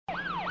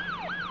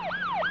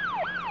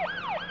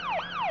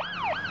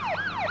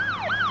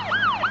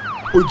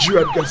Oh,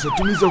 Gerard, guys, to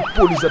me, the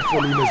police that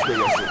following us there,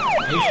 guys.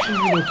 It's true,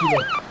 you know,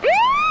 killer.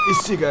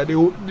 It's cigar, they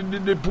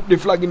put the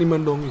flag in him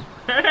and down here.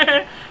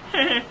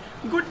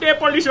 Good day,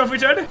 police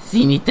officer.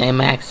 See, anytime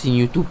I'm asking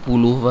you to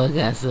pull over,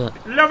 guys.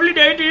 Lovely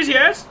day it is,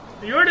 yes?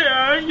 You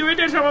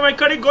ate some of my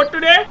curry goat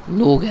today?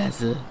 No,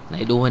 guys.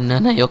 I don't want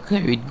none of your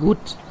curried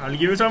goat. I'll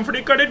give you some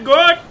free curry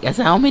goat. Guys,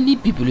 how many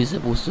people you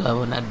supposed to have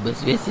on that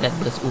bus? Where see that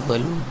bus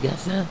overload,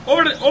 guys?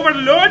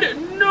 Overload?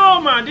 No,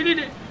 man.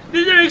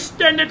 This is an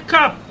extended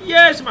cup.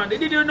 Yes, man. They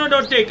did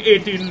not take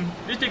 18.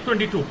 They take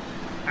 22.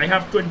 I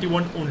have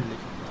 21 only.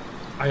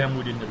 I am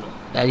within the law.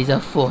 That is a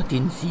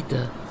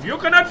 14-seater. You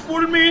cannot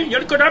fool me.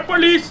 You're corrupt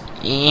police.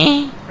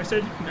 Eh? I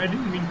said I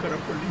didn't mean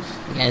corrupt police.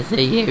 Guys,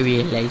 you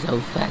realize how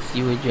fast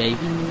you were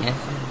driving, guys.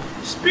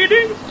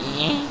 Speeding?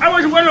 Eh? I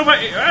was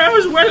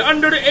well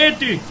under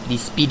 80. The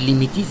speed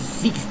limit is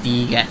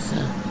 60, guys.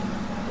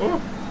 Oh.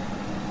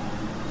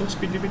 The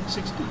speed limit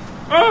 60.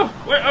 Oh,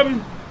 well,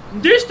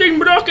 this thing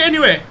broke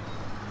anyway.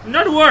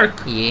 Not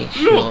work. Yeah,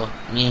 Look, sure.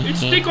 it's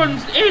stick on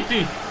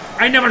 80.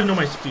 I never know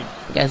my speed.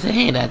 Guys, I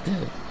heard that.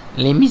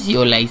 Let me see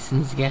your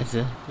license, guys.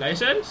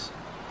 License?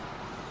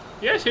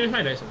 Yes, here's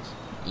my license.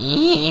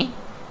 Yeah.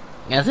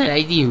 Guys, I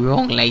write the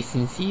wrong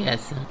license here,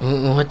 guys.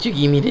 What you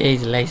give me there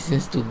is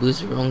license to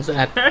boost wrongs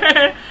at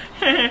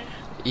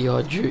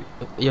your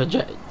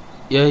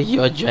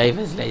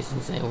driver's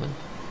license, I want.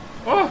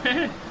 Oh,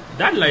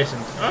 that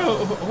license.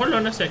 Oh, hold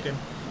on a second.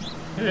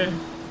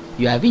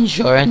 You have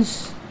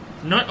insurance?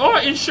 Not. Oh,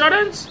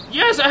 insurance?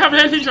 Yes, I have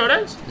health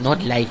insurance.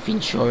 Not life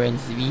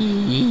insurance.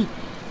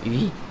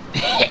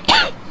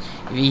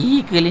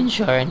 Vehicle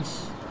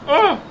insurance.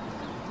 Oh,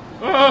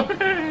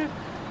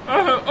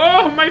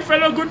 my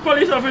fellow good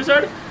police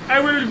officer, I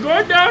will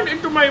go down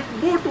into my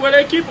boot where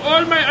I keep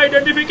all my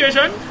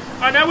identification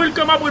and I will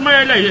come up with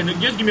my license.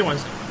 Just give me 1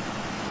 second.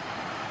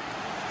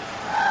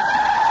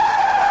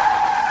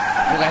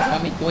 You guys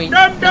want me going?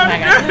 Don't,